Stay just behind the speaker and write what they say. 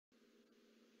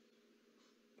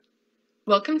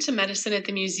Welcome to Medicine at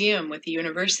the Museum with the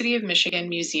University of Michigan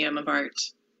Museum of Art.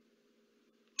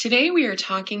 Today we are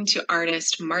talking to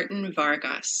artist Martin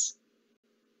Vargas.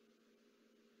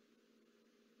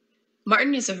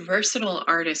 Martin is a versatile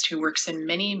artist who works in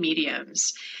many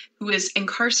mediums, who is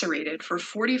incarcerated for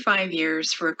 45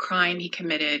 years for a crime he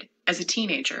committed as a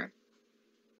teenager.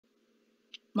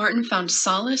 Martin found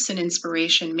solace and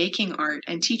inspiration making art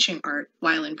and teaching art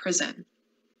while in prison.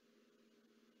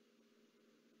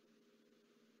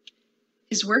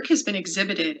 His work has been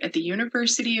exhibited at the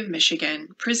University of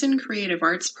Michigan Prison Creative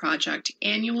Arts Project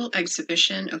annual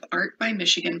exhibition of art by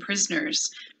Michigan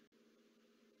prisoners.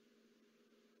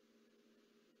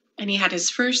 And he had his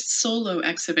first solo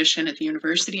exhibition at the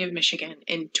University of Michigan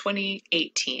in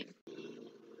 2018.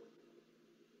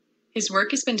 His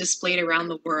work has been displayed around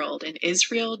the world in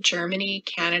Israel, Germany,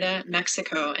 Canada,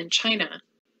 Mexico, and China,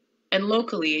 and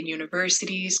locally in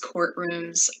universities,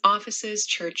 courtrooms, offices,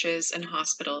 churches, and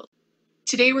hospitals.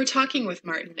 Today we're talking with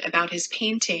Martin about his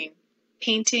painting,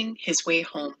 Painting His Way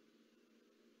Home.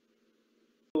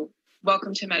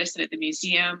 Welcome to Medicine at the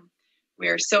Museum. We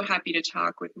are so happy to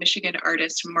talk with Michigan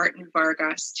artist Martin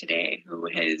Vargas today, who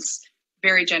has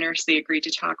very generously agreed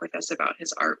to talk with us about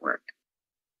his artwork.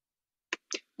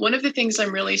 One of the things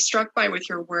I'm really struck by with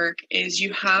your work is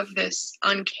you have this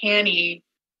uncanny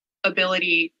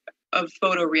ability of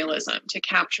photorealism to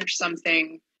capture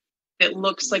something that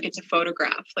looks like it's a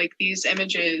photograph. Like, these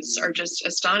images are just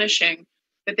astonishing,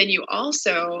 but then you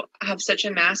also have such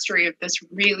a mastery of this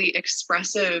really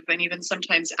expressive and even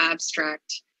sometimes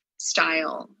abstract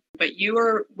style. But you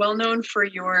are well known for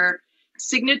your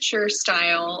signature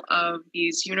style of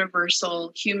these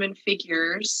universal human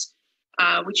figures,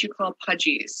 which you call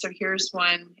Pudgies. So here's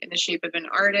one in the shape of an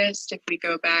artist. If we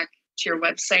go back to your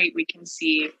website, we can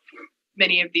see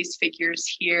many of these figures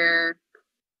here.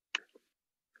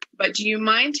 But do you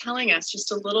mind telling us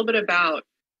just a little bit about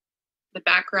the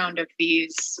background of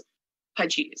these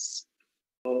Pudgies?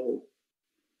 Oh,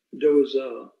 there was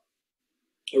a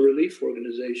relief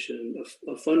organization,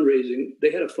 a fundraising.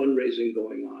 They had a fundraising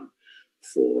going on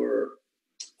for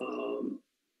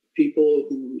people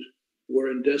who were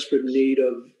in desperate need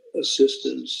of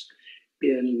assistance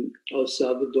in El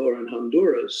Salvador and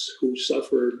Honduras, who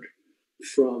suffered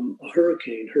from a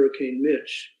Hurricane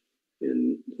Mitch,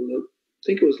 in I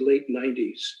think it was late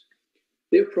 90s.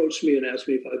 They approached me and asked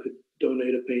me if I could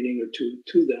donate a painting or two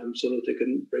to them so that they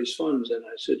can raise funds. And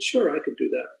I said, sure, I could do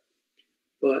that.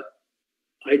 But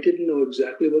I didn't know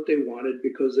exactly what they wanted,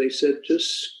 because they said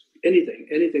just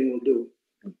anything will do.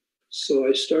 So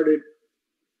I started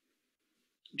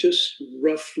just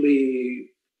roughly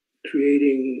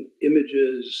creating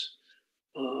images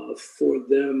for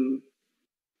them.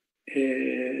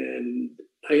 And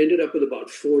I ended up with about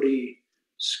 40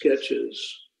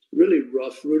 sketches, really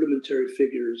rough, rudimentary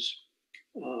figures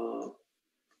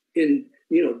in,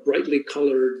 brightly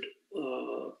colored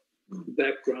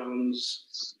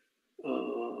backgrounds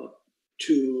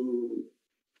to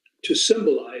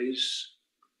symbolize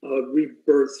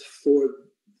rebirth for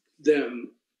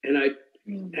them. And I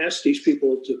asked these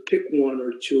people to pick one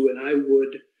or two, and I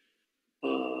would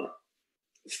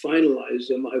finalize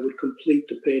them. I would complete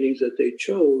the paintings that they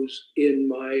chose in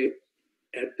my,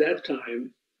 at that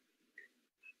time,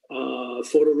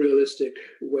 photorealistic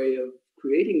way of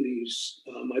creating these,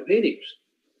 my paintings.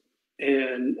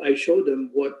 And I showed them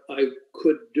what I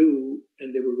could do,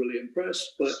 and they were really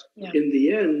impressed. But in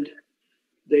the end,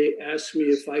 they asked me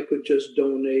if I could just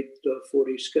donate the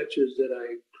 40 sketches that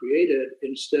I created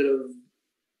instead of,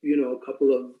 a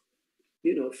couple of,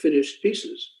 finished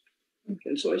pieces.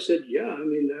 And so I said,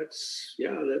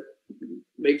 that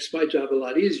makes my job a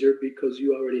lot easier, because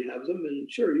you already have them, and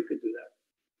sure, you could do that.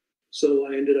 So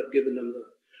I ended up giving them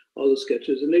all the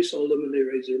sketches, and they sold them, and they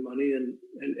raised their money, and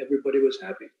everybody was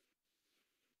happy.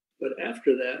 But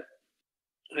after that,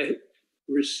 I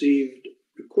received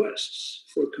requests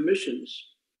for commissions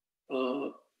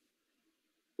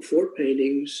for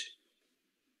paintings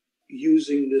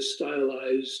using this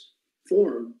stylized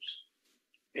forms.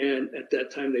 And at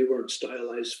that time, they weren't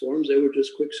stylized forms. They were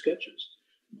just quick sketches.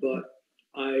 But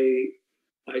I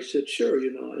said, sure,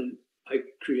 and I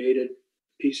created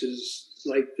pieces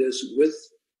like this with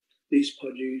these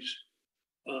Pudgies,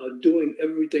 doing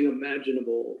everything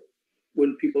imaginable.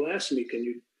 When people ask me, can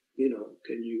you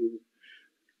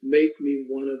make me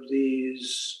one of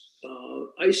these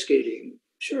ice skating?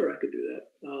 Sure, I could do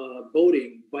that.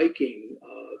 Boating, biking,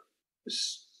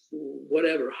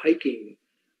 whatever, hiking,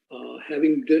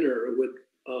 having dinner with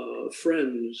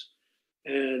friends.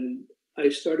 And I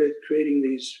started creating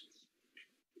these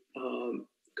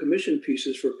commission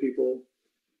pieces for people.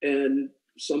 And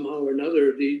somehow or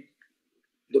another,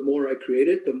 the more I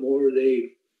created, the more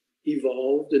they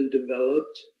evolved and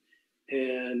developed,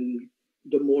 and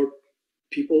the more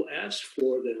people asked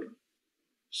for them.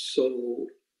 So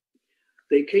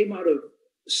they came out of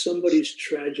somebody's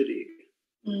tragedy.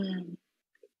 Mm.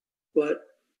 But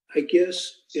I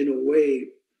guess in a way,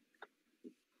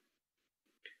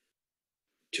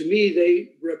 to me, they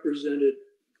represented,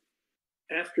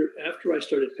 after I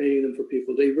started painting them for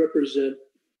people, they represent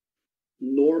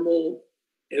normal,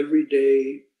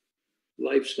 everyday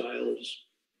lifestyles,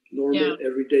 normal,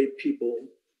 everyday people.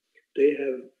 They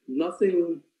have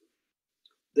nothing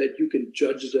that you can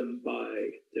judge them by.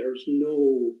 There's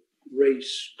no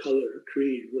race, color,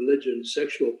 creed, religion,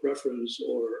 sexual preference,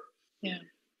 or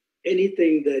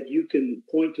anything that you can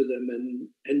point to them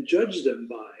and judge them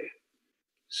by.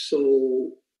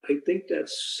 So I think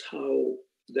that's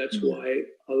why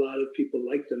a lot of people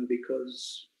like them,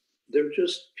 because they're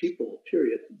just people,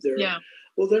 period.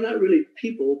 Well, they're not really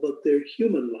people, but they're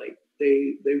human-like.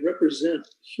 They represent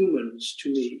humans to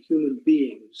me, human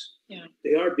beings. Yeah.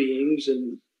 They are beings,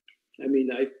 and I mean,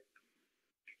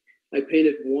 I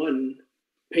painted one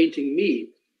painting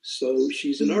me. So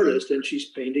she's an artist and she's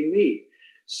painting me.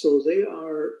 So they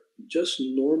are just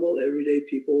normal, everyday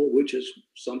people, which is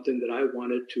something that I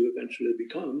wanted to eventually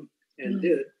become and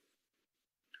did.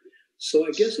 So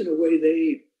I guess in a way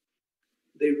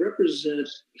they represent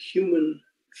human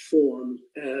form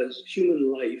as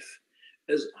human life,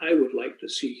 as I would like to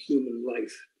see human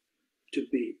life to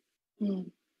be.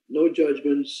 No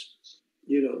judgments,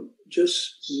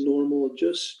 just normal,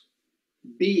 just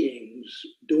beings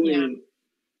doing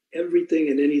everything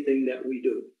and anything that we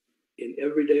do in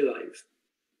everyday life.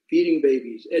 Feeding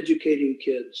babies, educating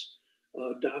kids,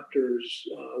 doctors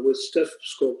with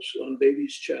stethoscopes on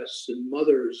babies' chests, and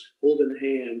mothers holding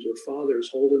hands, or fathers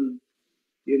holding,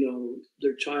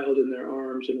 their child in their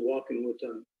arms and walking with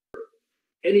them.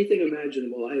 Anything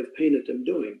imaginable, I have painted them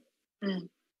doing.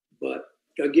 But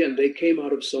again, they came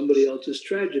out of somebody else's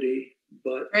tragedy,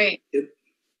 but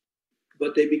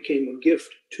but they became a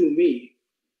gift to me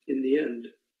in the end,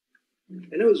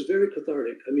 and it was very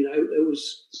cathartic. I mean, it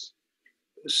was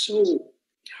so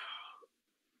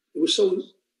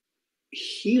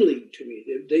healing to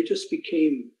me. They just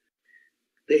became.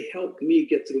 They helped me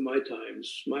get through my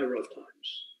times, my rough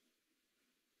times.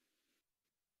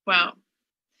 Wow.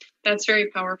 That's very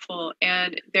powerful.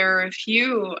 And there are a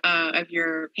few of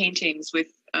your paintings with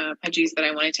Pudgies that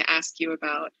I wanted to ask you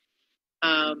about.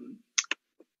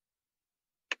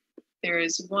 There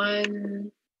is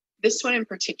this one in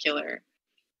particular,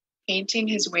 Painting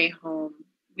His Way Home.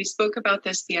 We spoke about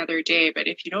this the other day, but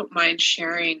if you don't mind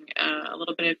sharing a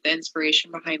little bit of the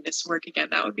inspiration behind this work again,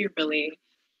 that would be really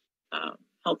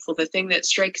helpful. The thing that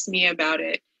strikes me about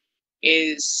it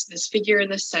is this figure in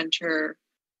the center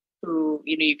who,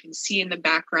 you can see in the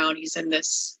background, he's in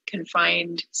this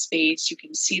confined space. You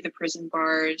can see the prison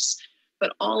bars,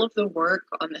 but all of the work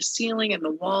on the ceiling and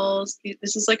the walls,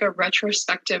 this is like a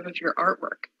retrospective of your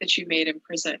artwork that you made in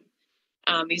prison.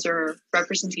 These are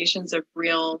representations of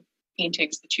real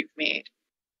paintings that you've made.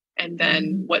 And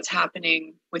then what's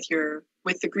happening with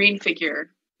the green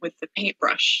figure, with the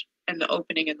paintbrush and the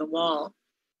opening in the wall.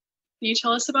 Can you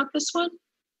tell us about this one?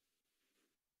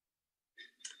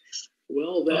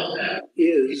 Well, that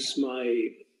is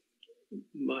my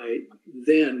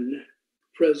then,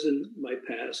 present, my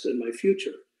past, and my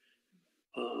future.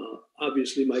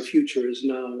 Obviously, my future is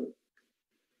now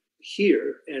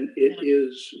here, and it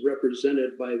is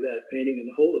represented by that painting and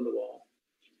the hole in the wall.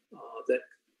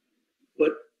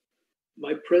 But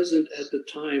my present at the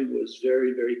time was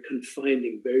very, very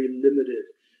confining, very limited,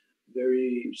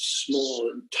 very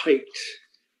small and tight,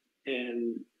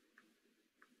 and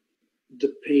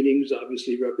the paintings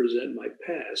obviously represent my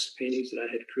past, paintings that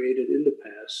I had created in the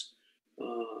past.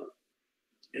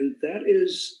 And that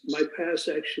is my past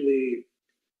actually,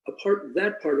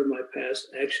 that part of my past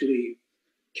actually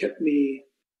kept me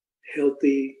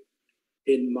healthy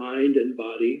in mind and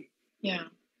body. Yeah.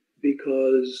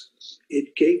 Because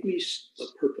it gave me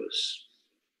a purpose.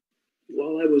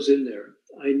 While I was in there,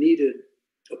 I needed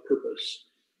a purpose,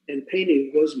 and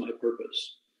painting was my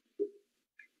purpose.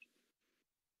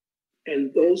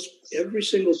 And every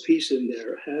single piece in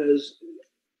there has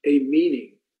a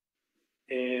meaning,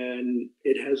 and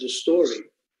it has a story,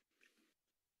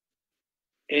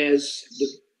 as the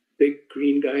big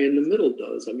green guy in the middle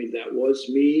does. I mean, that was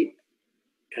me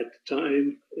at the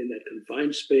time in that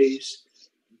confined space.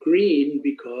 Green,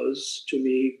 because to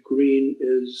me, green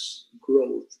is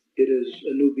growth. It is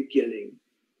a new beginning.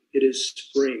 It is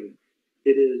spring.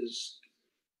 It is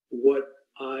what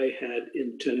I had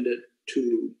intended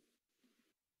to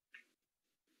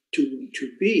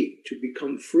to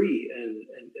become free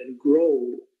and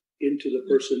grow into the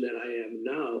person that I am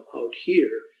now out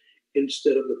here,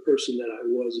 instead of the person that I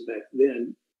was back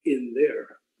then in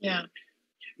there. Yeah.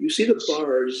 You see the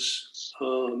bars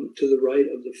to the right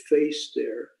of the face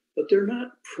there, but they're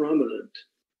not prominent.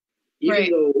 Even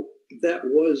though that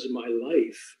was my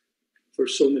life for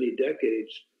so many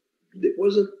decades, it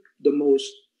wasn't the most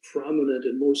prominent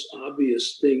and most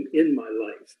obvious thing in my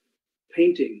life.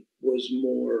 Painting was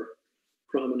more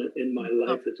prominent in my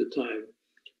life at the time,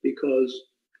 because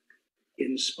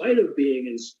in spite of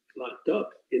being locked up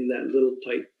in that little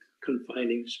tight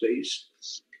confining space,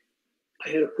 I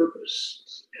had a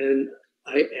purpose, and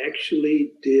I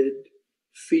actually did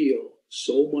feel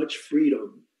so much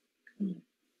freedom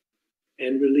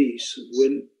and release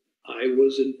when I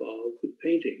was involved with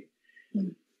painting.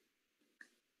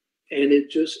 And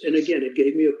again, it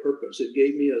gave me a purpose. It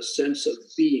gave me a sense of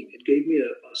being. It gave me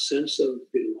a sense of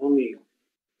belonging.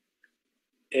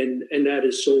 And that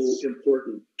is so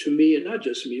important to me, and not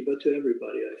just me, but to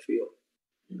everybody, I feel.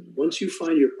 Once you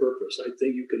find your purpose, I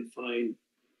think you can find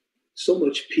so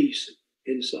much peace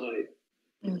inside.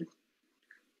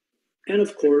 And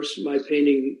of course, my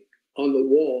painting on the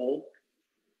wall,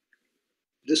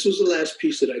 this was the last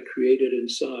piece that I created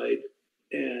inside.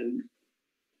 And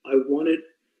I wanted,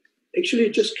 actually,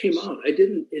 it just came out. I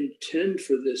didn't intend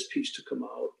for this piece to come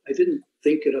out. I didn't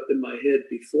think it up in my head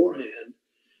beforehand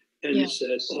and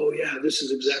said, oh yeah, this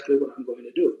is exactly what I'm going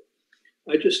to do.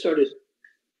 I just started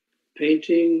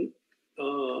painting.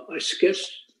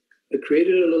 I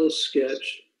created a little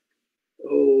sketch.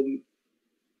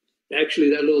 Actually,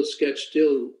 that little sketch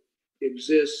still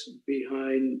exists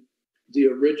behind the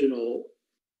original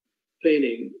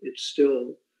painting. It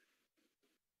still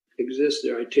exists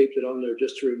there. I taped it on there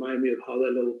just to remind me of how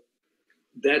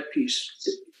that piece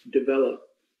developed.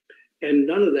 And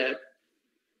none of that,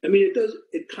 I mean,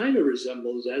 it kind of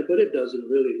resembles that, but it doesn't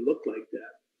really look like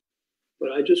that.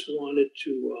 But I just wanted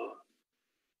to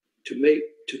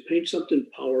paint something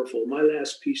powerful. My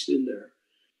last piece in there,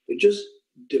 it just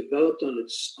developed on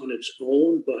its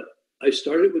own. But I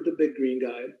started with the big green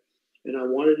guy, and I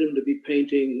wanted him to be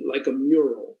painting like a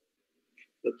mural.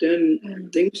 But then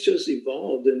things just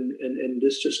evolved, and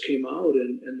this just came out,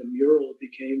 and the mural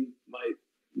became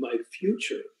my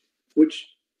future, which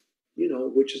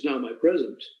is now my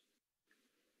present.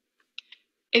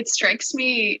 It strikes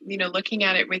me, looking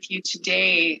at it with you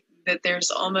today, that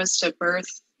there's almost a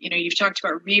birth. You've talked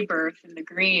about rebirth in the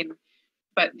green,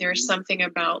 but there's something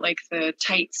about like the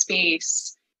tight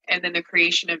space and then the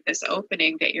creation of this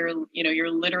opening that you're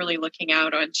literally looking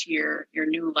out onto your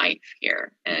new life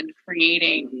here and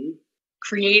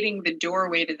creating the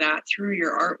doorway to that through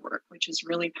your artwork, which is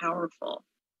really powerful.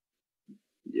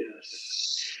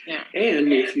 Yes. Yeah.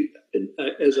 And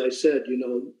as I said,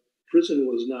 prison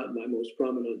was not my most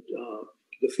prominent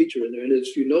the feature in there. And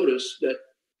if you notice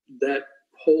that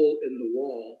hole in the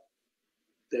wall,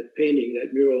 that painting,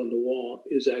 that mural on the wall,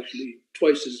 is actually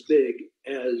twice as big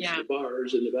as the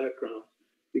bars in the background.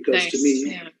 Because to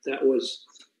me, that was,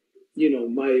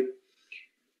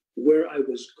 where I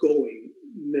was going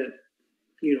meant,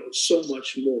 so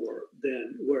much more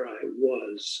than where I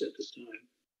was at the time.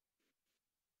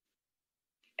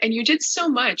 And you did so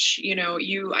much, I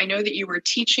know that you were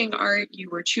teaching art, you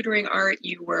were tutoring art,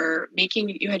 you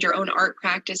had your own art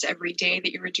practice every day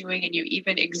that you were doing, and you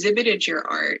even exhibited your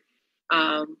art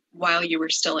while you were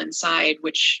still inside,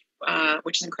 which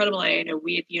is incredible. I know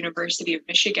we at the University of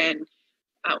Michigan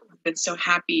have been so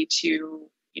happy to,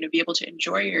 be able to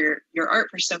enjoy your art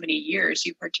for so many years.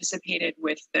 You participated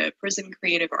with the Prison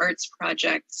Creative Arts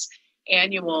Project's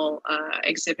annual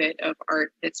exhibit of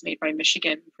art that's made by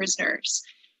Michigan prisoners.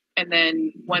 And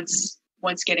then once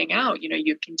getting out,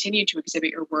 you've continued to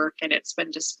exhibit your work, and it's been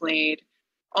displayed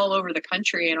all over the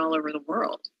country and all over the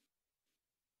world.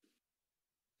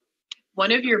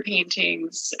 One of your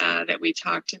paintings that we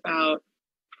talked about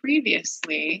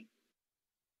previously,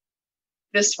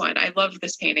 this one, I love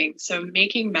this painting. So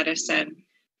Making Medicine,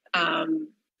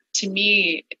 to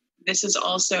me, this is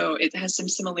also, it has some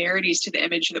similarities to the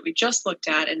image that we just looked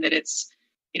at, in that it's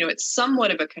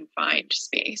somewhat of a confined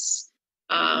space.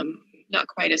 Not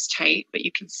quite as tight, but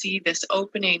you can see this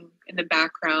opening in the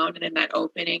background, and in that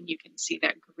opening you can see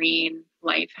that green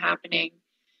life happening.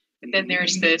 But then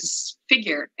there's this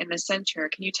figure in the center.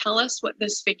 Can you tell us what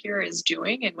this figure is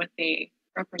doing and what they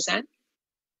represent?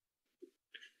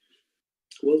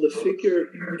 Well, the figure,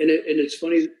 and it's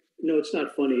funny. No, it's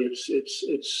not funny.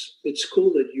 It's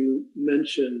cool that you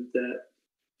mentioned that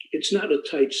it's not a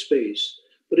tight space,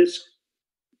 but it's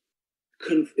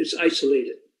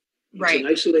isolated. It's an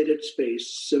isolated space,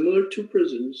 similar to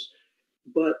prisons,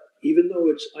 But even though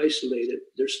it's isolated,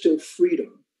 there's still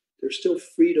freedom. There's still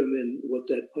freedom in what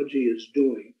that Pudgy is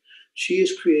doing. She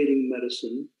is creating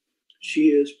medicine. She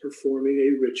is performing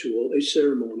a ritual, a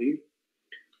ceremony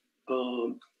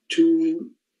to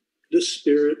the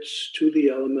spirits, to the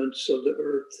elements of the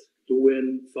earth, the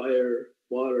wind, fire,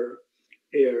 water,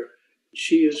 air.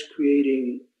 She is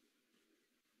creating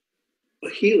a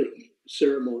healing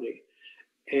ceremony.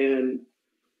 And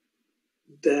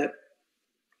that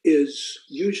is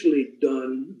usually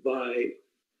done by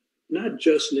not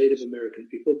just Native American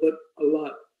people, but a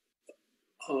lot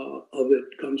of it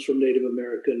comes from Native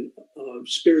American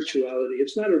spirituality.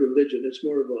 It's not a religion, it's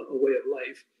more of a way of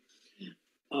life.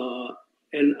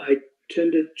 And I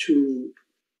tended to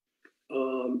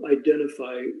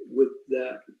identify with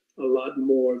that a lot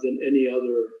more than any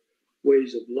other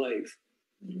ways of life.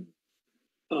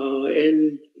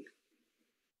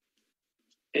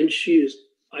 And she is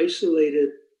isolated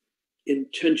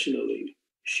intentionally.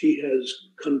 She has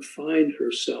confined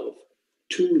herself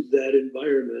to that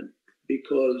environment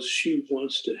because she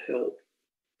wants to help.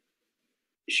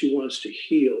 She wants to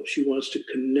heal. She wants to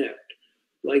connect,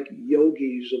 like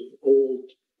yogis of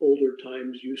older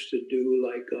times used to do,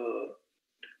 like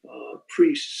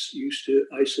priests used to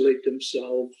isolate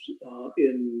themselves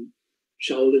in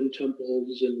Shaolin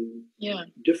temples and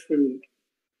different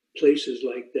places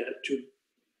like that to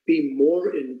be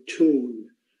more in tune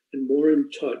and more in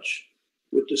touch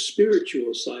with the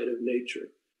spiritual side of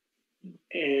nature.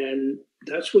 And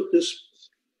that's what this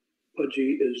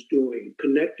Pudgy is doing,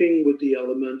 connecting with the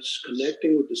elements,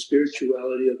 connecting with the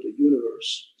spirituality of the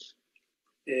universe.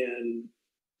 And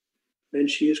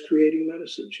she is creating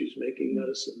medicine. She's making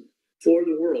medicine for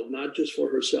the world, not just for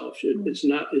herself. It's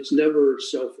never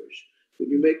selfish. When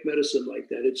you make medicine like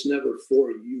that, it's never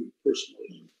for you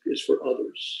personally. It's for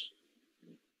others.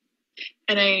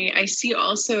 And I see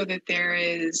also that there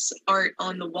is art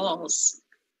on the walls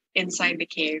inside the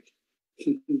cave.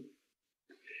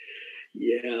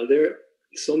 Yeah,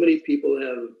 so many people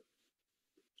have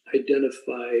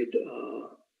identified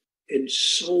in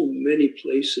so many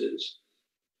places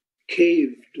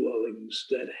cave dwellings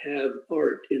that have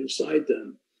art inside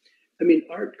them. I mean,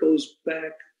 art goes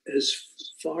back as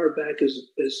far back as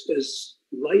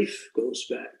life goes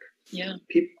back. Yeah.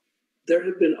 There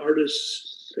have been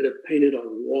artists that have painted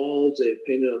on walls, they have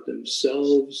painted on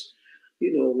themselves,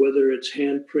 whether it's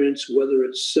handprints, whether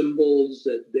it's symbols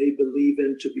that they believe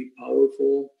in to be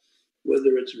powerful,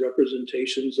 whether it's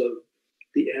representations of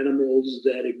the animals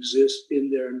that exist in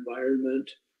their environment.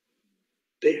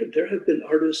 There have been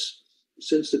artists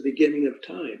since the beginning of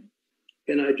time.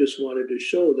 And I just wanted to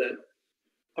show that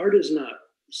art is not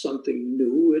something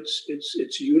new.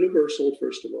 It's universal,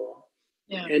 first of all.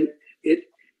 Yeah. And it's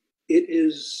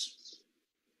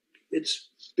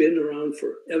been around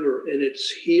forever, and it's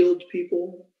healed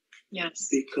people. Yes.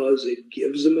 Because it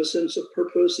gives them a sense of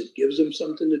purpose, it gives them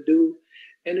something to do,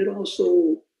 and it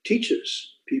also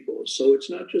teaches people. So it's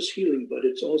not just healing, but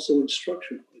it's also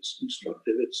instructional. It's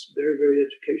instructive. It's very, very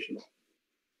educational.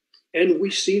 And we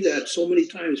see that so many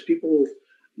times. People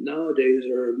nowadays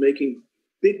are making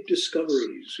big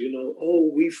discoveries.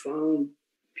 We found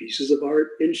pieces of art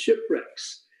in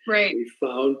shipwrecks. Right. We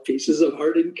found pieces of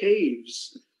art in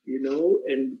caves,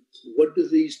 and what do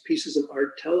these pieces of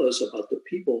art tell us about the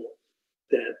people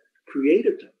that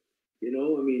created them?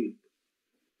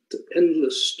 The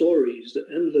endless stories, the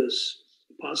endless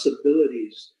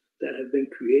possibilities that have been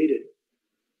created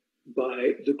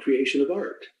by the creation of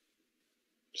art.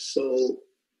 So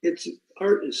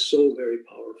art is so very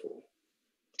powerful.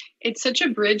 It's such a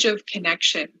bridge of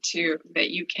connection too, that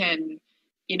you can,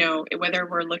 whether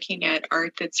we're looking at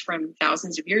art that's from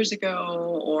thousands of years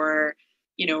ago or,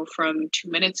 from 2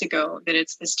 minutes ago, that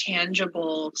it's this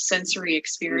tangible sensory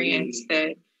experience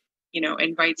that,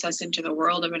 invites us into the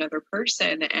world of another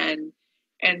person. And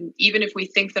even if we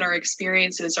think that our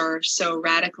experiences are so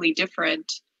radically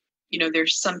different,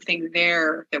 there's something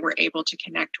there that we're able to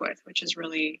connect with, which is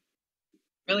really,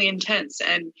 really intense.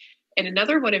 And in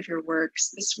another one of your works,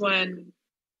 this one,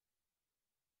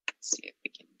 let's see if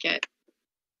we can get,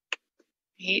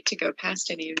 I hate to go past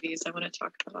any of these. I want to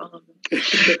talk about all of them.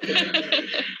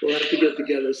 We'll have to get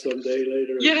together someday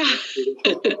later. Yeah,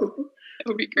 that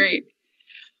would be great.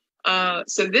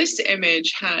 So this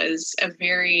image has a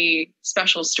very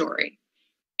special story.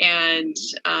 And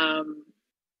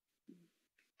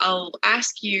I'll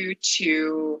ask you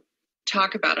to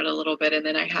talk about it a little bit, and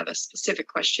then I have a specific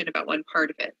question about one part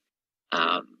of it.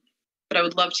 But I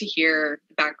would love to hear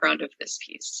the background of this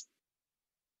piece.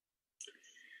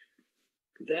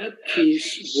 That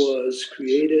piece was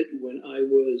created when I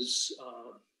was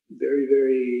very,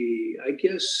 very, I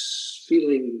guess,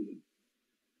 feeling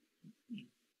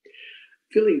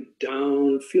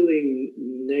down, feeling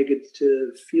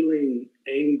negative, feeling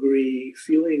angry,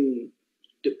 feeling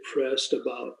depressed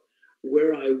about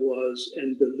where I was,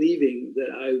 and believing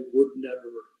that I would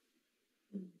never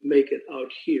make it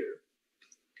out here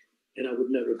and I would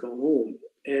never go home.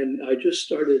 And I just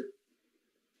started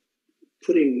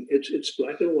putting, it's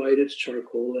black and white, it's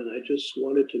charcoal, and I just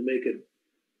wanted to make it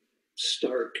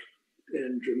stark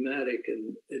and dramatic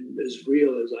and as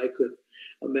real as I could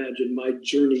imagine my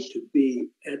journey to be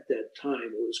at that time.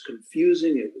 It was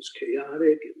confusing, it was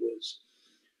chaotic, it was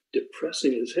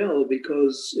depressing as hell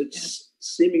because it's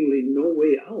seemingly no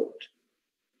way out.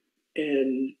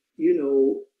 And, you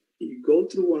know, you go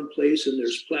through one place and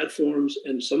there's platforms,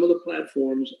 and some of the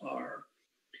platforms are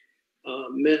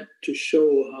meant to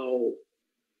show how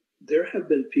there have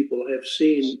been people, I have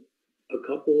seen a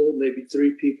couple, maybe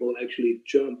 3 people actually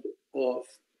jump off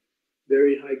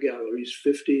very high galleries,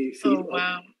 50 feet up.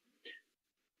 Wow.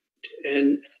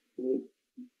 And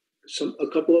a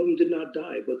couple of them did not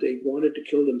die, but they wanted to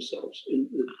kill themselves in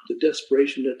the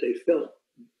desperation that they felt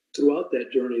throughout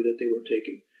that journey that they were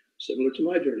taking, similar to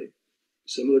my journey,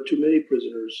 similar to many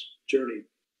prisoners' journey.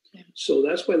 Yeah. So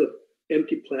that's why the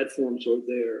empty platforms are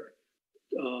there,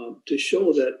 to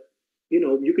show that, you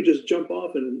know, you could just jump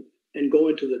off and go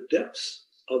into the depths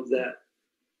of that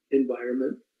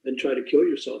environment and try to kill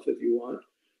yourself if you want.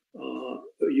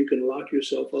 You can lock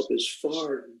yourself up as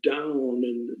far down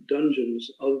in the dungeons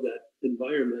of that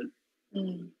environment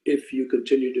if you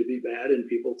continue to be bad and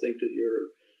people think that you're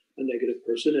a negative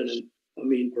person and a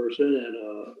mean person and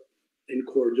an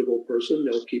incorrigible person.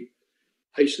 They'll keep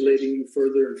isolating you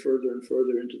further and further and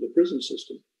further into the prison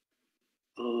system.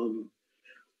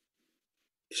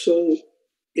 So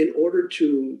in order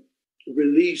to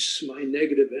release my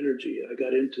negative energy, I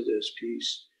got into this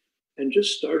piece and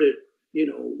just started, you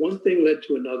know, one thing led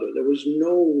to another. There was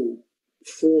no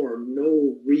form,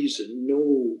 no reason,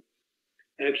 no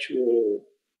actual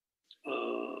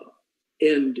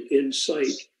end in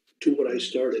sight to what I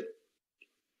started.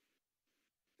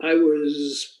 I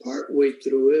was part way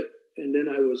through it, and then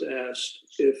I was asked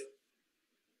if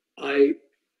I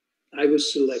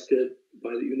was selected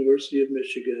by the University of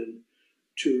Michigan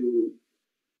to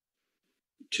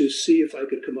see if I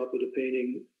could come up with a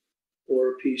painting or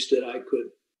a piece that I could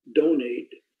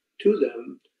donate to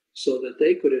them so that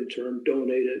they could in turn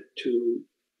donate it to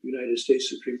United States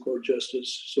Supreme Court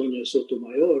Justice Sonia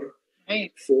Sotomayor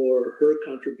for her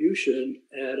contribution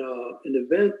at an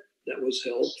event that was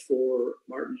held for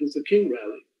Martin Luther King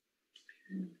rally.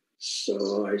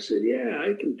 So I said, yeah,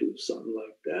 I can do something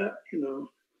like that, you know.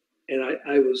 And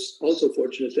I was also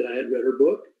fortunate that I had read her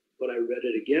book, but I read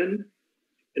it again.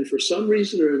 And for some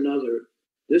reason or another,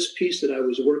 this piece that I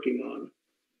was working on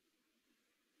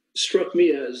struck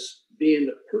me as being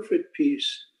the perfect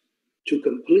piece to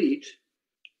complete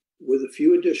with a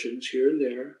few additions here and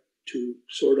there to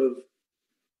sort of,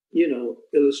 you know,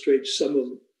 illustrate some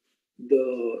of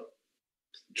the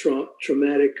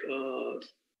traumatic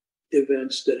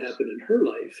events that happened in her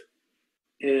life.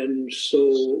 And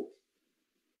so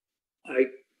I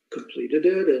completed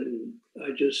it, and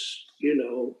I just, you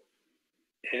know,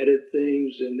 added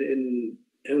things, and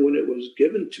when it was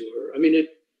given to her, I mean,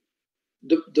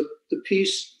 the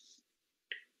piece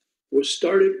was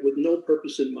started with no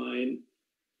purpose in mind,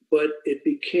 but it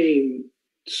became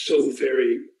so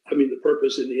very, I mean, the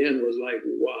purpose in the end was like,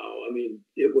 wow, I mean,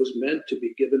 it was meant to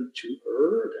be given to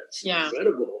her. That's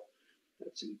incredible.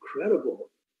 That's incredible.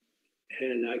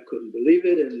 And I couldn't believe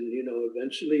it. And, you know,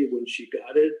 eventually when she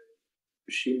got it,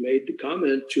 she made the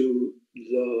comment to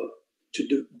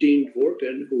Dean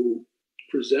Dworkin, who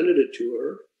presented it to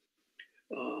her,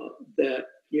 that,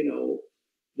 you know,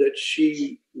 that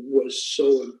she was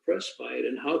so impressed by it.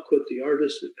 And how could the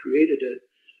artist that created it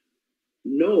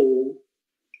know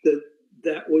that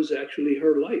that was actually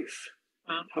her life?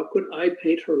 Wow. How could I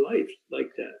paint her life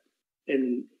like that?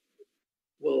 And,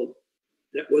 well,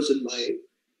 that wasn't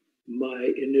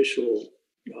my initial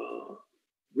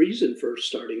reason for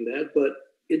starting that, but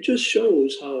it just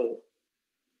shows how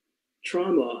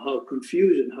trauma, how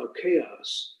confusion, how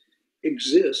chaos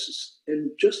exists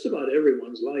in just about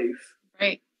everyone's life.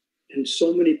 Right. And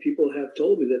so many people have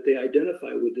told me that they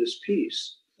identify with this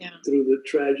piece through the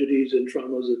tragedies and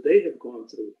traumas that they have gone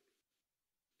through.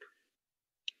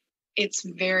 It's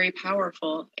very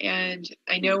powerful. And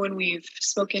I know when we've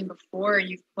spoken before,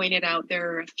 you've pointed out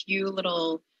there are a few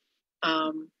little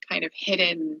kind of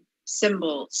hidden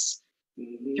symbols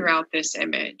throughout this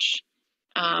image.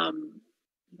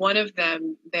 One of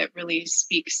them that really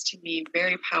speaks to me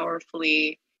very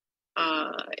powerfully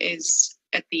is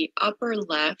at the upper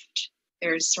left,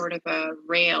 there's sort of a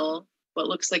rail, what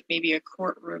looks like maybe a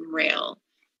courtroom rail.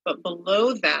 But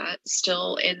below that,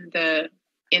 still in the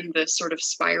sort of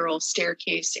spiral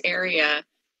staircase area,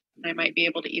 and I might be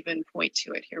able to even point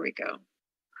to it. Here we go.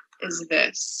 Is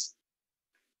this,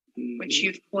 which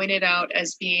you've pointed out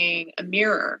as being a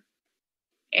mirror.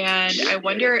 And I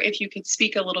wonder if you could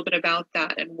speak a little bit about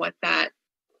that and what that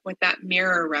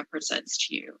mirror represents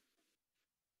to you.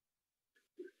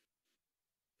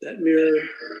 That mirror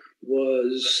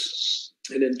was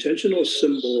an intentional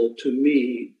symbol to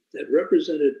me that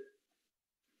represented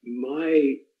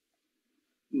my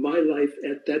life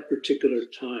at that particular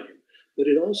time, but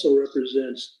it also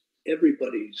represents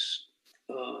everybody's.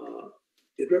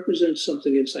 It represents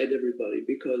something inside everybody,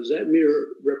 because that mirror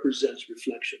represents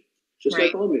reflection, just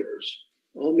like all mirrors.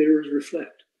 All mirrors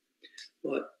reflect.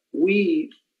 But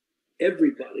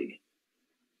everybody,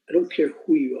 I don't care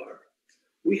who you are,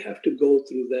 we have to go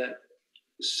through that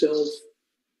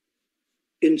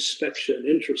self-inspection,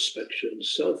 introspection,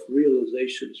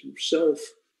 self-realization,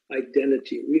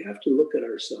 self-identity. We have to look at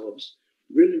ourselves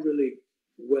really, really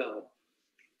well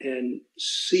and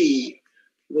see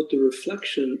what the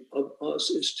reflection of us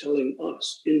is telling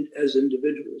us as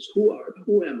individuals. Who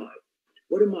am I?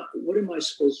 What am I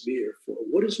supposed to be here for?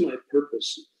 What is my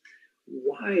purpose?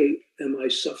 Why am I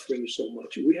suffering so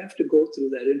much? We have to go through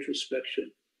that introspection.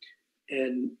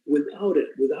 And without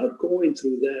going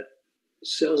through that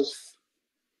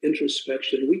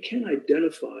self-introspection, we can't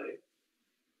identify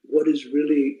what is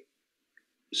really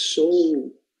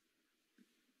so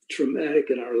traumatic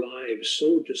in our lives,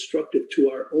 so destructive to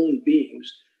our own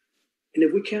beings. And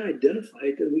if we can't identify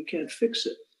it, then we can't fix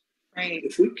it. Right.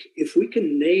 If we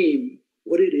can name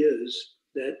what it is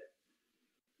that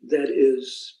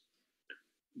is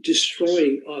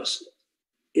destroying us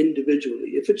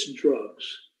individually, if it's drugs,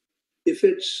 if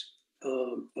it's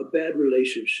a bad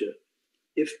relationship,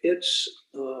 if it's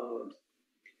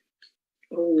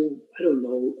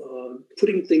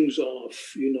putting things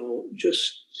off,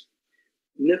 just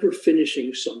never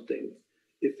finishing something,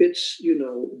 if it's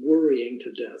worrying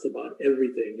to death about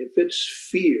everything, if it's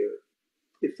fear,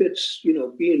 if it's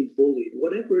being bullied,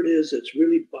 whatever it is that's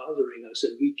really bothering us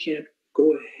and we can't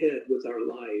go ahead with our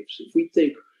lives, if we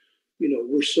think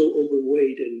we're so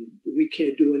overweight and we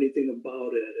can't do anything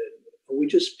about it, and we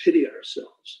just pity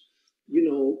ourselves,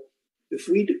 if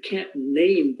we can't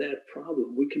name that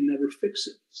problem, we can never fix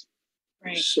it.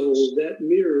 Right. So that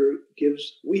mirror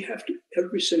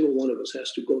every single one of us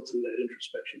has to go through that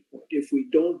introspection point. If we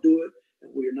don't do it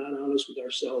and we're not honest with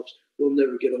ourselves, we'll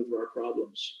never get over our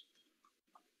problems.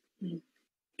 Mm.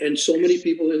 And so many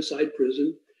people inside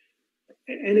prison,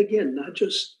 and again, not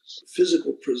just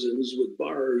physical prisons with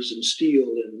bars and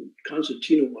steel and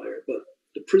concertina wire, but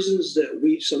the prisons that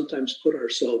we sometimes put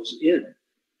ourselves in.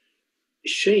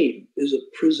 Shame is a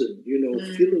prison,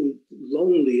 feeling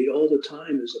lonely all the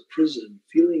time is a prison,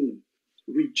 feeling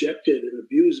rejected and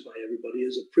abused by everybody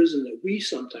is a prison that we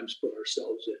sometimes put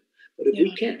ourselves in. But if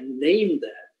we can't name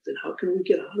that, then how can we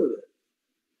get out of it?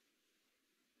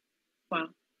 Wow.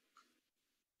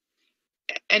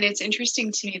 And it's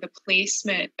interesting to me, the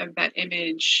placement of that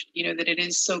image, that it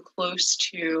is so close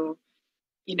to,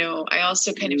 I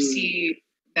also kind of see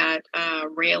that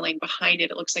railing behind it.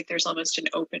 It looks like there's almost an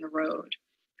open road.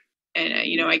 And,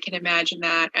 I can imagine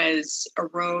that as a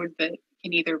road that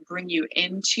can either bring you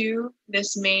into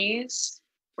this maze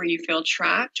where you feel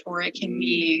trapped, or it can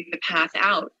be the path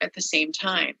out at the same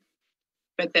time.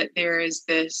 But that there is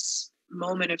this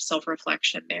moment of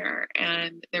self-reflection there.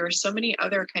 And there are so many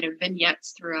other kind of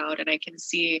vignettes throughout. And I can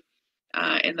see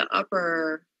in the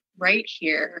upper right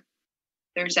here,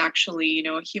 there's actually,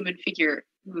 a human figure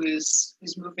who's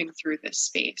moving through this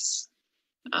space.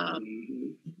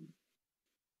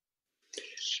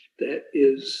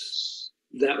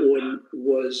 That one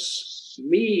was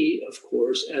me, of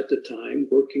course, at the time,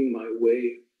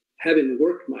 having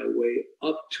worked my way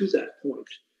up to that point,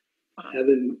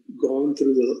 having gone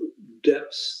through the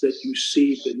depths that you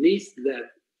see beneath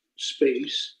that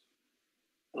space,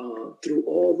 through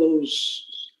all those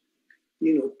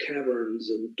caverns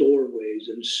and doorways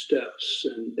and steps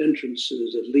and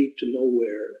entrances that lead to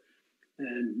nowhere.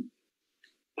 And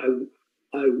I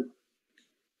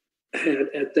had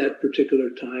at that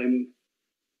particular time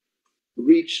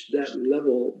reached that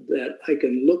level that I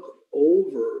can look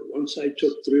over. Once I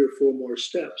took 3 or 4 more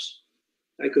steps,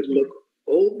 I could look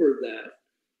over that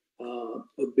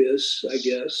abyss, I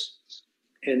guess,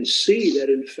 and see that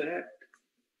in fact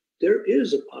there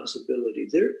is a possibility.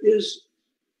 There is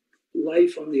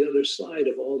life on the other side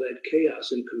of all that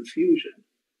chaos and confusion.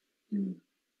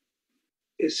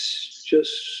 It's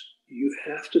just, you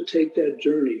have to take that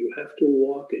journey. You have to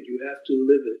walk it. You have to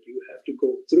live it. You have to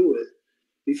go through it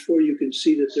before you can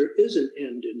see that there is an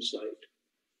end in sight.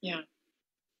 Yeah.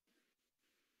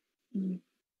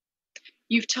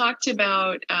 You've talked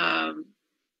about,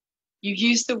 you've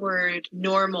used the word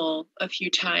normal a few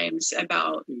times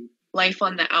about life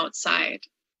on the outside.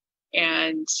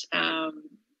 And I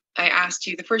asked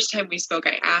you, the first time we spoke,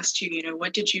 I asked you, you know,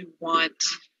 what did you want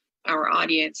our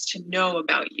audience to know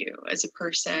about you as a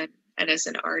person and as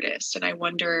an artist? And I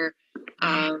wonder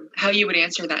how you would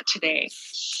answer that today.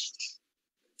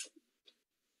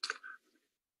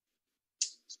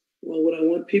 Well, what I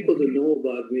want people to know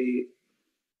about me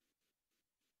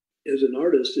as an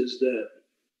artist is that,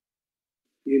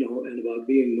 you know, and about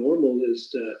being normal is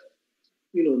that,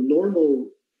 you know, normal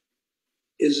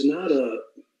is not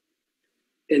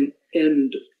an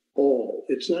end all.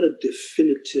 It's not a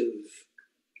definitive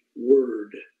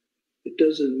word. It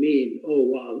doesn't mean, oh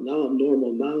wow, now I'm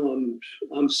normal, now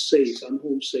I'm safe, I'm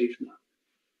home safe now.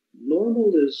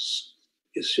 Normal is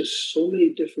just so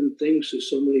many different things to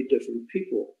so many different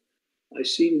people. I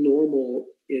see normal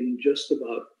in just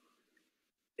about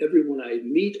everyone I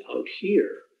meet out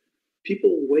here.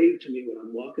 People wave to me when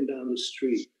I'm walking down the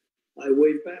street. I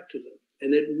wave back to them.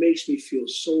 And it makes me feel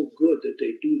so good that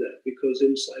they do that, because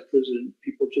inside prison,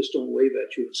 people just don't wave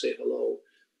at you and say hello.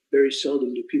 Very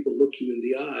seldom do people look you in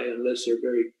the eye unless they're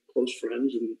very close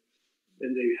friends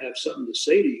and they have something to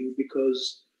say to you,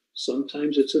 because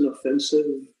sometimes it's an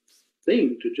offensive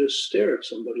thing to just stare at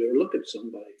somebody or look at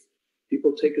somebody.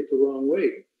 People take it the wrong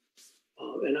way.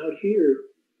 And out here,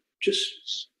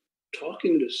 just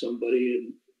talking to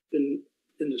somebody in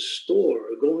the store,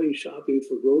 or going shopping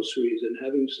for groceries and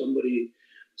having somebody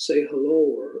say hello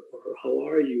or how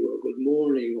are you or good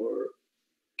morning, or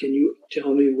can you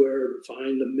tell me where to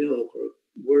find the milk, or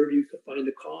where do you find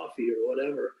the coffee, or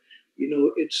whatever. You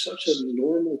know, it's such a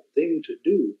normal thing to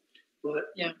do,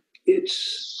 but yeah,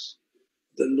 it's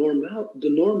the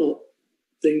normal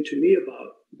thing to me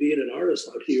about being an artist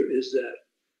out here is that,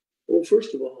 well,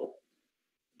 first of all,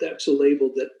 that's a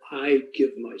label that I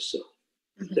give myself.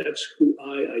 Mm-hmm. That's who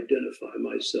I identify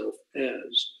myself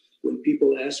as. When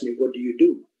people ask me, what do you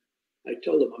do? I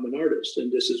tell them I'm an artist and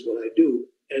this is what I do.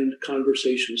 And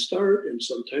conversations start, and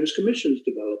sometimes commissions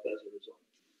develop as a result.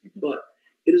 Mm-hmm. But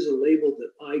it is a label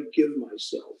that I give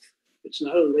myself. It's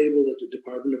not a label that the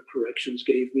Department of Corrections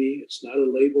gave me. It's not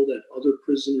a label that other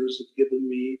prisoners have given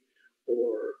me,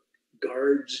 or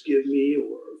guards give me,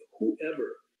 or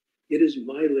whoever. It is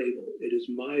my label. It is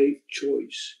my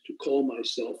choice to call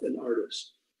myself an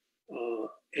artist.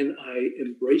 And I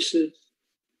embrace it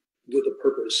with a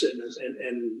purpose and a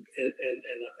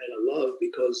love,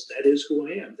 because that is who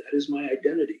I am. That is my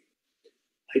identity.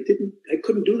 I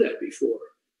couldn't do that before.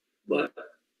 But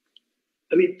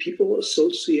I mean, people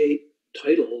associate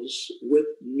titles with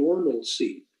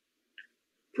normalcy.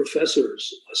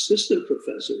 Professors, assistant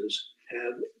professors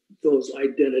have those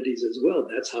identities as well.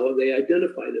 That's how they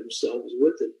identify themselves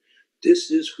with it. This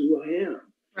is who I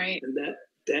am. Right. And that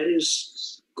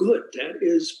is good. That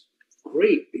is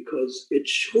great, because it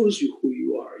shows you who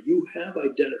you are. You have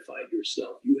identified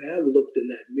yourself. You have looked in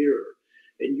that mirror,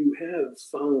 and you have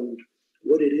found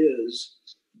what it is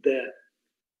that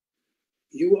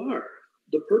you are,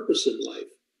 the purpose in life.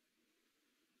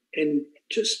 And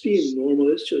just being normal,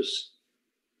 it's just,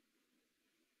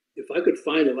 if I could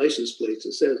find a license plate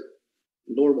that says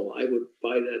normal, I would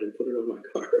buy that and put it on my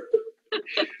car.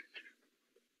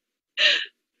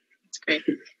 That's great.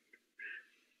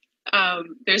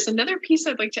 There's another piece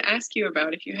I'd like to ask you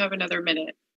about, if you have another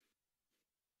minute.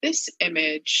 This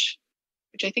image,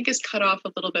 which I think is cut off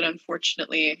a little bit,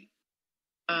 unfortunately,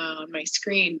 on my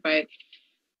screen, but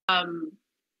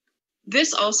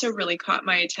this also really caught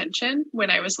my attention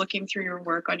when I was looking through your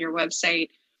work on your website,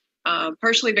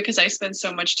 partially because I spend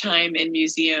so much time in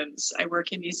museums. I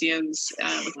work in museums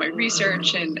with my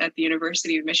research, and at the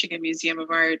University of Michigan Museum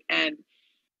of Art, and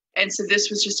so this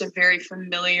was just a very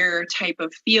familiar type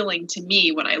of feeling to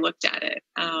me when I looked at it.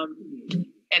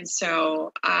 And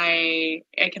so I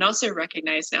can also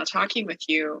recognize now, talking with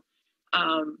you,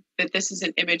 that this is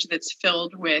an image that's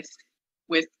filled with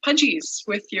Pudgies,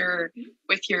 with your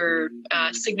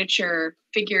signature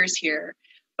figures here.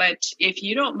 But if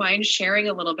you don't mind sharing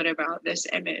a little bit about this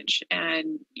image,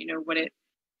 and you know what it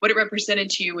represented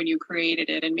to you when you created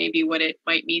it, and maybe what it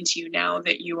might mean to you now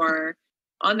that you are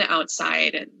on the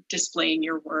outside and displaying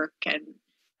your work, and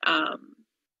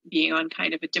being on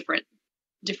kind of a different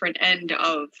end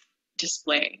of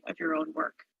display of your own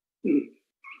work.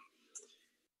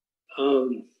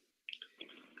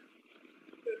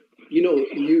 You know,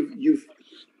 you've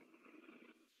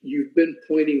you've been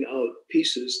pointing out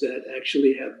pieces that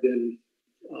actually have been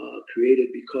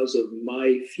created because of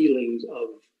my feelings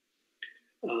of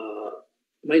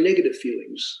my negative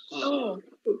feelings.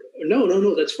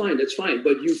 No, that's fine.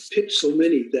 But you picked so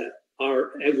many that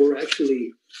were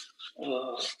actually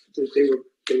they were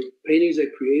paintings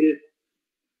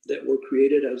that were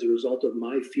created as a result of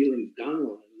my feeling down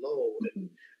and low and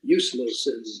useless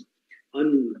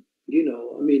and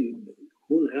I mean,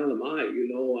 who the hell am I?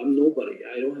 I'm nobody.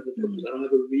 I don't have a purpose. I don't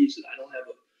have a reason.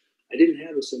 I didn't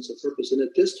have a sense of purpose. And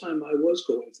at this time, I was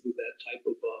going through that type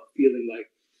of feeling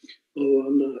like, oh,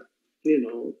 I'm not,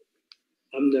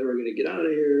 I'm never going to get out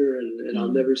of here, and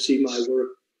I'll never see my work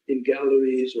in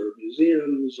galleries or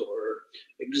museums or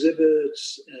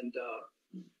exhibits.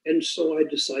 And so I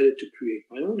decided to create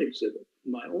my own exhibit,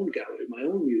 my own gallery, my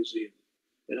own museum.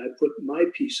 And I put my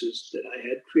pieces that I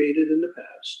had created in the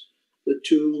past, the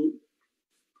two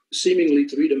seemingly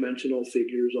three-dimensional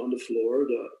figures on the floor,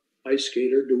 the ice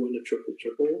skater doing the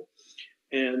triple,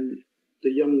 and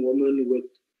the young woman with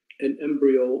an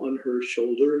embryo on her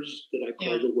shoulders that I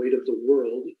call the weight of the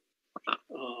world,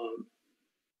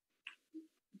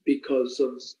 because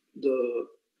of the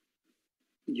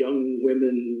young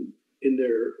women in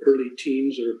their early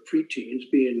teens or preteens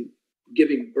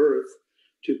giving birth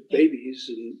to babies,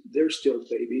 and they're still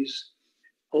babies.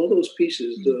 All those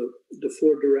pieces, the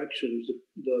four directions,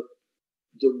 the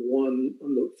one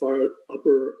on the far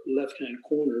upper left-hand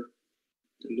corner,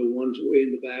 and the ones way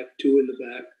in the back, two in the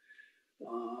back.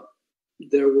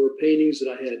 There were paintings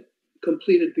that I had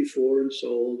completed before and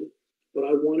sold, but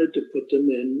I wanted to put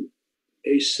them in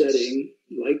a setting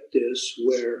like this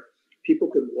where people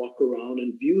could walk around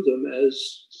and view them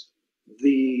as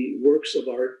the works of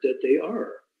art that they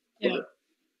are. Yeah.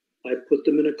 But I put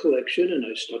them in a collection and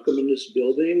I stuck them in this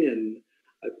building, and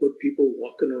I put people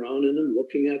walking around in them,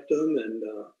 looking at them, and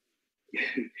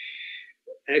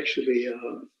actually,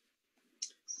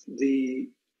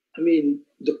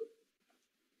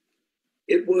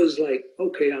 it was like,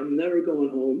 okay, I'm never going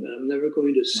home, and I'm never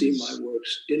going to see my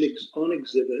works on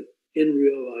exhibit in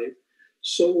real life.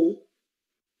 So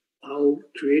I'll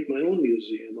create my own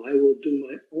museum. I will do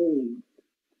my own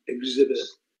exhibit.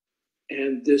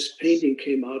 And this painting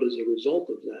came out as a result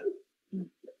of that.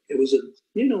 It was a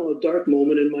dark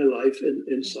moment in my life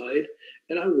inside,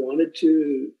 and I wanted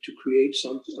to create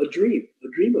a dream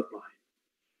of mine.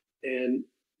 And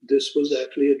this was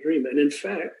actually a dream. And in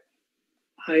fact,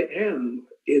 I am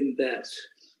in that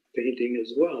painting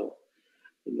as well.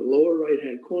 In the lower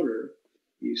right-hand corner,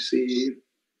 you see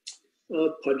a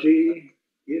Pudgy,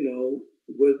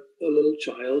 with a little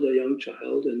child, a young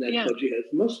child, and that Pudgy has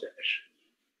a mustache.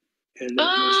 And that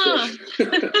mustache,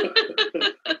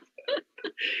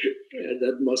 and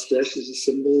that mustache is a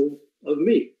symbol of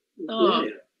me.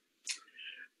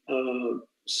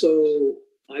 So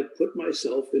I put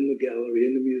myself in the gallery,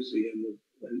 in the museum,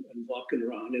 and walking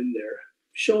around in there,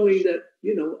 showing that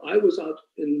I was out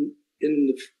in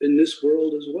this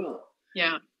world as well.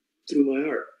 Yeah. Through my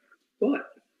art,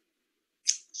 but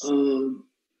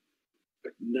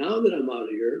now that I'm out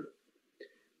here,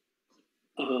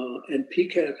 and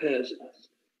PCAP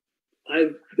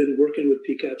I've been working with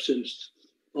PCAP since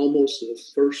almost the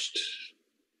first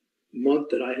month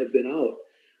that I have been out,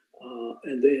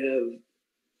 and they have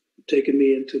taken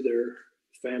me into their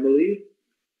family,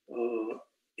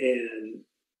 and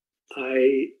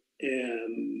I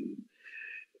am,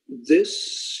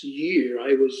 this year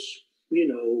I was,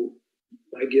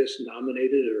 I guess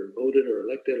nominated or voted or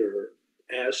elected or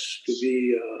asked to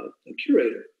be a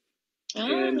curator.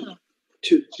 And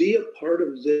to be a part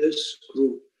of this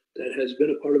group that has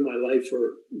been a part of my life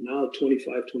for now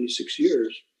 25, 26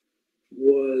 years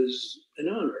is an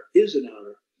honor.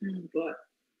 But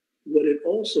what it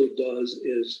also does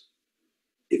is,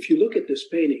 if you look at this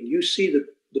painting, you see the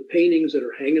paintings that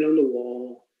are hanging on the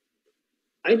wall.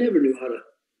 I never knew how to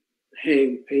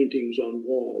hang paintings on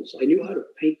walls. I knew how to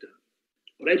paint them,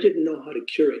 but I didn't know how to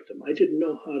curate them. I didn't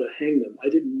know how to hang them. I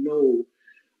didn't know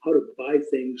how to buy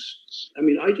things. I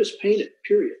mean, I just painted,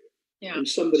 period. Yeah. And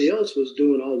somebody else was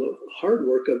doing all the hard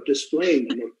work of displaying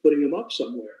them or putting them up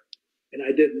somewhere. And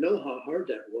I didn't know how hard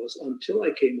that was until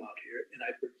I came out here and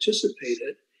I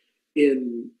participated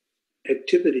in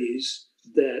activities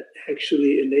that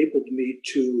actually enabled me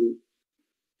to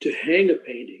hang a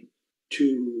painting,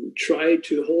 to try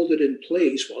to hold it in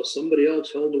place while somebody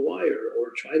else held the wire,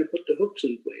 or try to put the hooks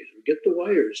in place, or get the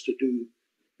wires to do,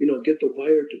 get the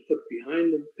wire to put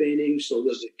behind the painting so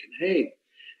that it can hang.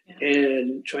 Yeah.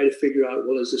 And try to figure out,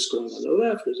 well, is this going on the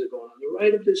left? Is it going on the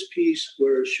right of this piece?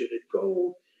 Where should it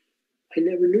go? I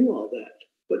never knew all that.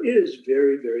 But it is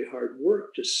very, very hard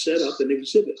work to set up an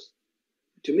exhibit.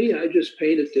 to me, I just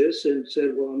painted this and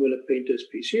said, well, I'm going to paint this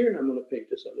piece here, and I'm going to paint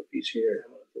this other piece here, and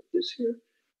I'm going to put this here.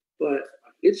 But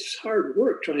it's hard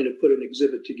work trying to put an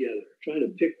exhibit together, trying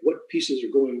to pick what pieces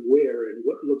are going where and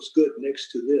what looks good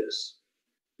next to this.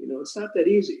 You know, it's not that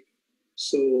easy.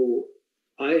 So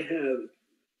I have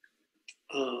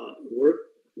worked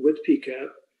with PCAP,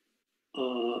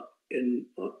 and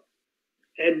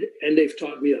they've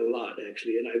taught me a lot,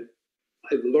 actually, and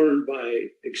I've learned by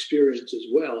experience as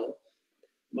well.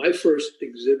 My first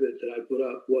exhibit that I put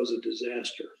up was a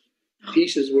disaster.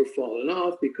 Pieces were falling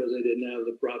off because I didn't have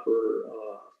the proper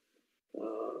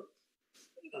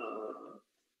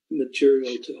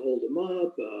material to hold them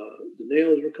up. The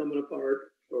nails were coming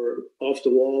apart or off the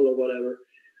wall or whatever.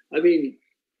 I mean,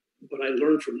 but I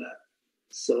learned from that.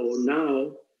 So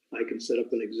now I can set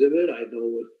up an exhibit. I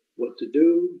know what to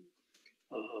do.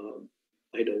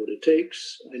 I know what it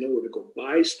takes. I know where to go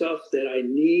buy stuff that I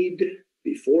need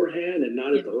beforehand and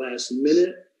not at the last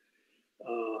minute.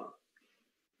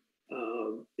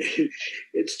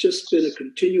 It's just been a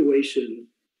continuation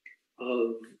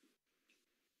of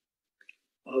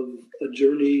a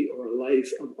journey or a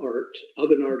life of art,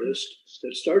 of an artist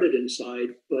that started inside,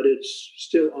 but it's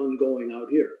still ongoing out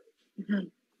here. Mm-hmm.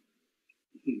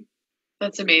 Mm-hmm.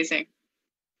 That's amazing.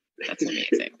 That's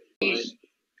amazing.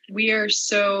 We are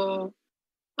so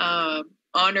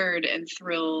honored and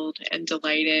thrilled and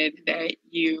delighted that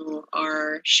you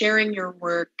are sharing your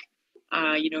work,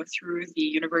 through the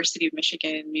University of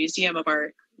Michigan Museum of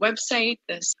Art website.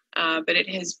 But it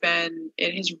has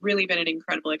really been an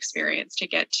incredible experience to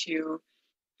get to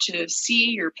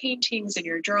see your paintings and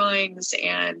your drawings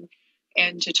and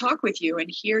to talk with you and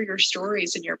hear your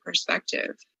stories and your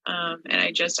perspective. And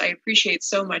I appreciate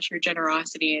so much your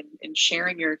generosity in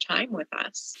sharing your time with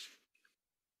us.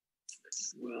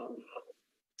 Well,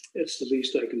 it's the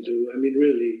least I can do. I mean,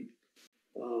 really,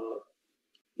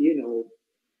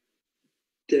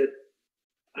 that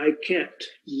I can't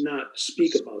not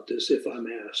speak about this if I'm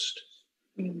asked.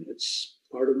 Mm. It's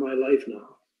part of my life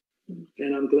now,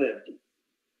 and I'm glad.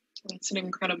 It's an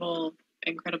incredible,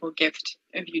 incredible gift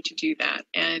of you to do that.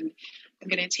 And I'm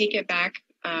going to take it back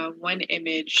one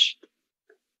image.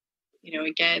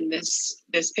 Again, this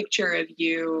picture of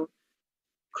you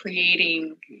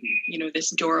creating, this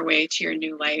doorway to your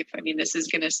new life. I mean, this is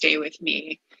going to stay with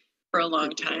me for a long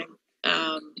time.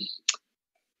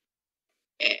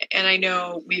 And I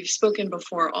know we've spoken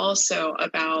before also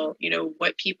about,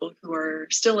 what people who are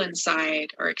still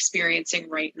inside are experiencing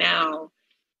right now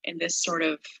in this sort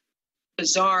of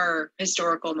bizarre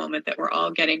historical moment that we're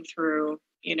all getting through,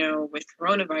 with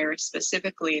coronavirus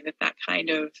specifically, that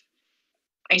kind of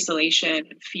isolation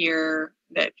and fear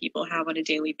that people have on a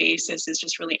daily basis is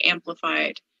just really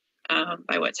amplified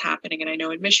by what's happening. And I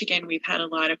know in Michigan, we've had a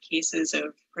lot of cases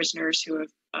of prisoners who have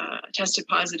tested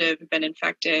positive, been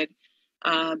infected.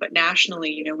 But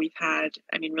nationally, we've had,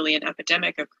 really an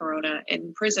epidemic of corona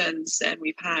in prisons, and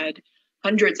we've had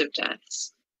hundreds of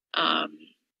deaths.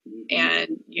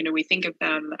 And, we think of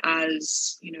them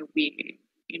as, we,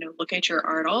 look at your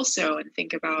art also and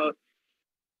think about,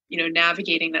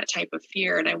 navigating that type of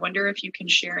fear. And I wonder if you can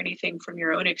share anything from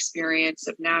your own experience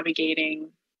of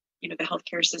navigating, the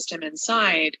healthcare system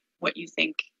inside, what you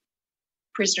think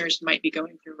prisoners might be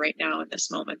going through right now in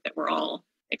this moment that we're all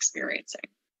experiencing.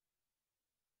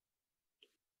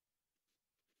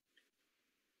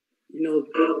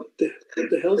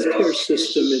 The healthcare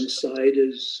system inside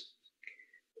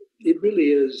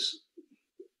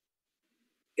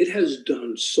it has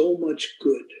done so much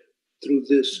good through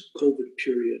this COVID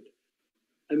period.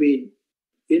 I mean,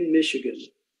 in Michigan,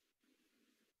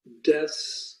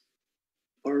 deaths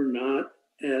are not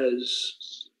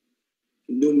as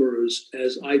numerous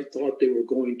as I thought they were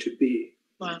going to be.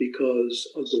 Wow. Because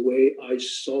of the way I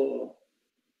saw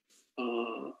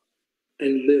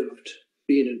and lived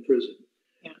being in prison.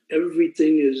 Yeah.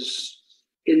 Everything is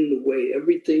in the way.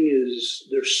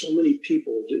 There's so many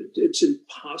people. It's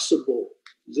impossible,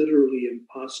 literally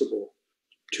impossible,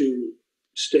 to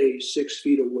stay 6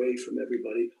 feet away from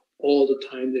everybody all the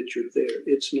time that you're there.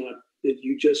 It's not,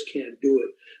 you just can't do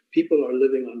it. People are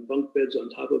living on bunk beds on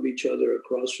top of each other,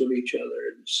 across from each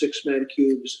other, in 6-man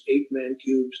cubes, 8-man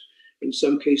cubes, in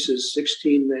some cases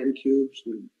 16-man cubes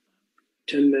and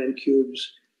 10-man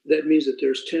cubes. That means that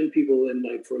there's 10 people in,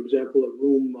 like, for example, a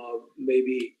room of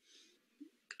maybe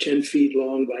 10 feet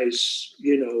long by,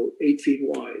 8 feet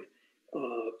wide,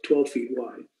 12 feet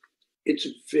wide. It's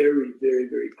very, very,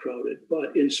 very crowded.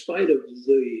 But in spite of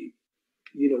the,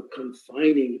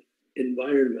 confining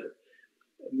environment,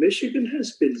 Michigan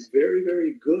has been very,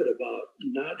 very good about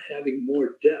not having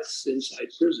more deaths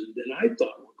inside prison than I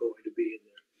thought were going to be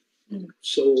in there. Mm.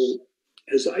 So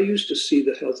as I used to see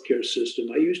the healthcare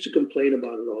system, I used to complain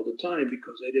about it all the time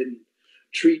because they didn't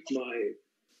treat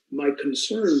my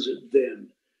concerns then.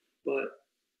 But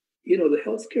the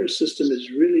healthcare system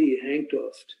is really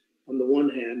handcuffed on the one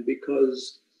hand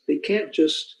because they can't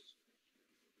just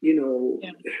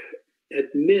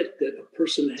admit that a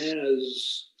person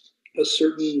has a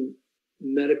certain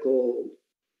medical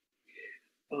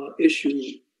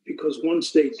issue, because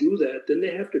once they do that, then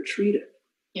they have to treat it.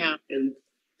 Yeah. And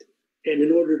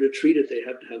in order to treat it, they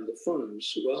have to have the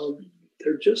funds. Well,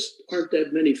 there just aren't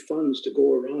that many funds to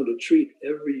go around to treat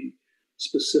every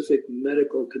specific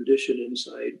medical condition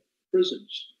inside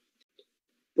prisons.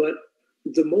 But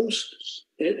the most,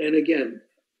 and again,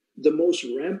 the most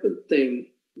rampant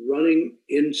thing running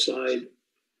inside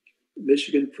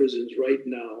Michigan prisons right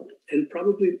now, and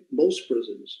probably most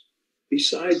prisons,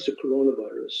 besides the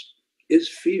coronavirus, is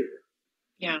fear.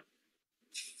 Yeah.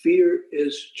 Fear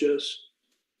is just,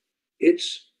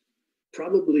 it's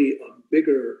probably a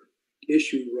bigger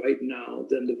issue right now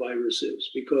than the virus is,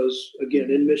 because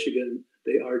again, in Michigan,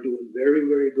 they are doing very,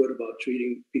 very good about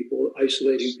treating people,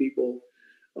 isolating people,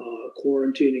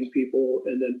 quarantining people,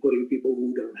 and then putting people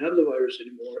who don't have the virus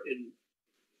anymore in,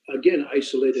 again,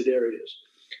 isolated areas.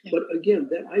 Yeah. But again,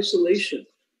 that isolation,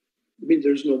 I mean,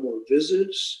 there's no more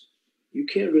visits. You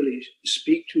can't really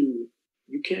speak to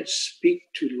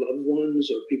loved ones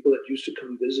or people that used to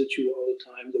come visit you all the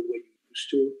time the way you used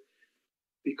to,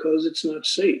 because it's not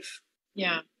safe.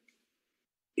 Yeah.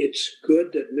 It's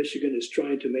good that Michigan is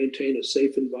trying to maintain a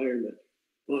safe environment,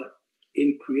 but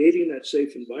in creating that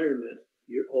safe environment,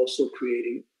 you're also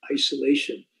creating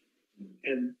isolation.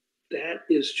 And that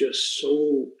is just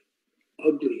so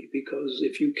ugly, because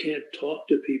if you can't talk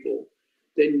to people,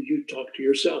 then you talk to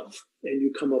yourself and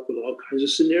you come up with all kinds of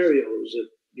scenarios that,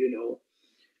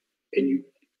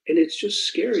 and it's just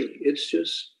scary. It's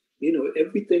just,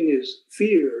 everything is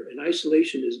fear, and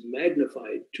isolation is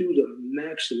magnified to the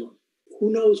maximum.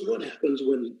 Who knows what happens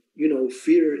when,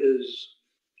 fear is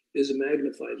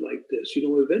magnified like this?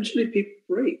 Eventually people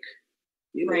break.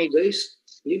 Right.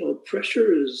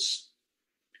 Pressure is,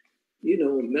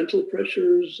 mental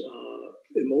pressures,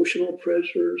 emotional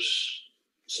pressures,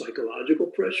 psychological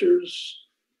pressures.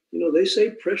 They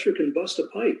say pressure can bust a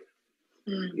pipe,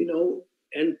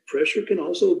 and pressure can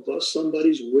also bust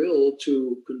somebody's will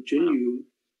to continue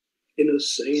in a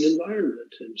sane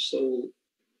environment. And so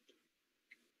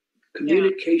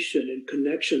communication and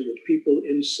connection with people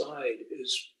inside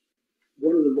is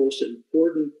one of the most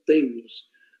important things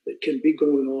that can be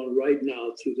going on right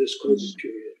now through this COVID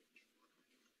period.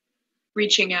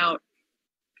 Reaching out.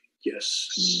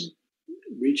 Yes.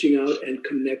 Reaching out and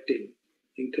connecting.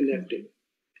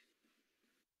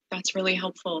 That's really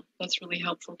helpful. That's really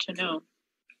helpful to know.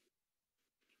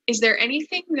 Is there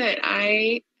anything that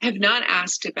I have not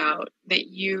asked about that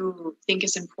you think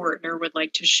is important or would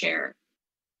like to share?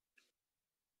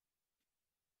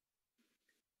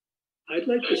 I'd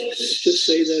like to just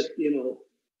say that,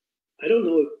 I don't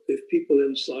know if people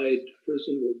inside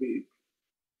prison will be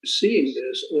seeing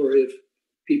this, or if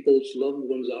people's loved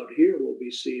ones out here will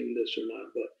be seeing this or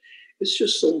not, but it's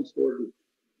just so important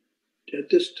at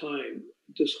this time,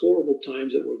 this horrible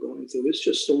times that we're going through. It's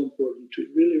just so important to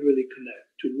really, really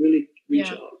connect, to really reach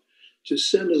out, to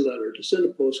send a letter, to send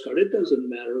a postcard. It doesn't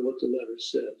matter what the letter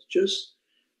says, just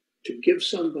to give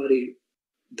somebody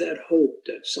that hope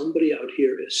that somebody out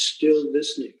here is still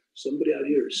listening, somebody out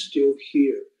here is still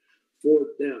here for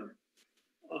them.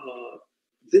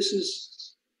 This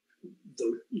is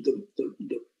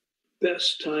the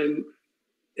best time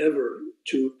ever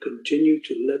to continue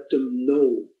to let them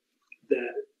know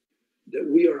that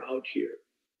we are out here,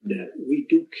 that we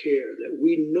do care, that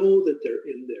we know that they're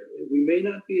in there. We may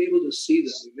not be able to see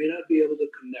them, we may not be able to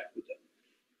connect with them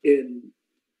in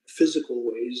physical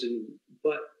ways,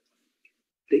 but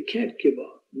they can't give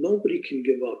up. Nobody can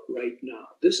give up right now.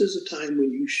 This is a time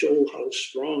when you show how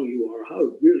strong you are,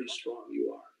 how really strong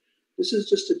you are. This is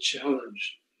just a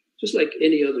challenge, just like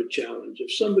any other challenge.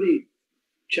 If somebody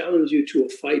challenged you to a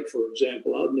fight, for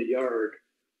example, out in the yard,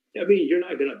 I mean, you're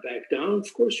not going to back down.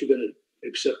 Of course, you're going to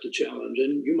accept the challenge,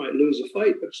 and you might lose a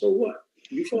fight, but so what?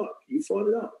 You fought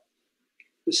it out.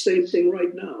 The same thing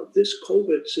right now. This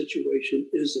COVID situation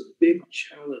is a big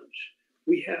challenge.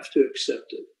 We have to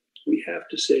accept it. We have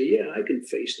to say, yeah, I can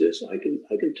face this. I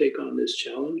can take on this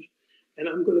challenge, and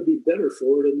I'm going to be better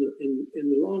for it in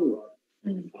the long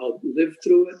run. I'll live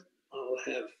through it.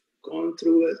 I'll have gone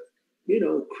through it.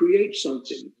 Create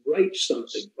something, write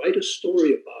a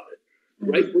story about it.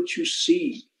 Write what you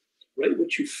see, write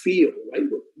what you feel, write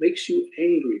what makes you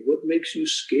angry, what makes you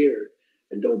scared.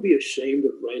 And don't be ashamed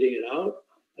of writing it out.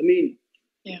 I mean,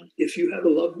 Yeah. If you have a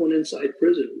loved one inside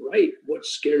prison, write what's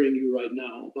scaring you right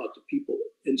now about the people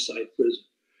inside prison.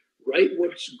 Write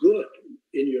what's good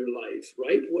in your life.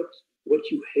 Write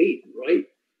what you hate. Write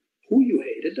who you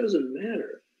hate. It doesn't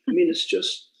matter. I mean, it's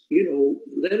just,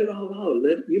 let it all out.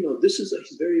 This is a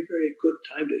very, very good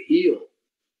time to heal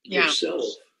yourself.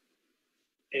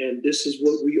 And this is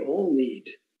what we all need,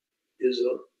 is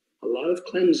a lot of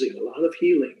cleansing, a lot of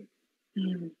healing.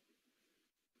 Mm.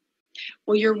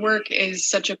 Well, your work is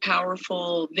such a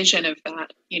powerful vision of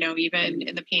that, even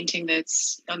in the painting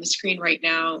that's on the screen right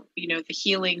now, the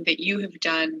healing that you have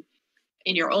done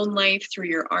in your own life through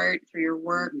your art, through your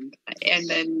work, and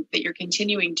then that you're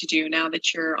continuing to do now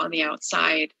that you're on the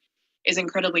outside is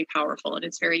incredibly powerful. And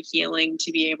it's very healing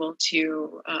to be able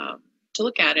to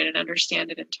look at it and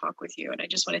understand it and talk with you. And I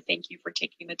just want to thank you for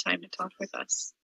taking the time to talk with us.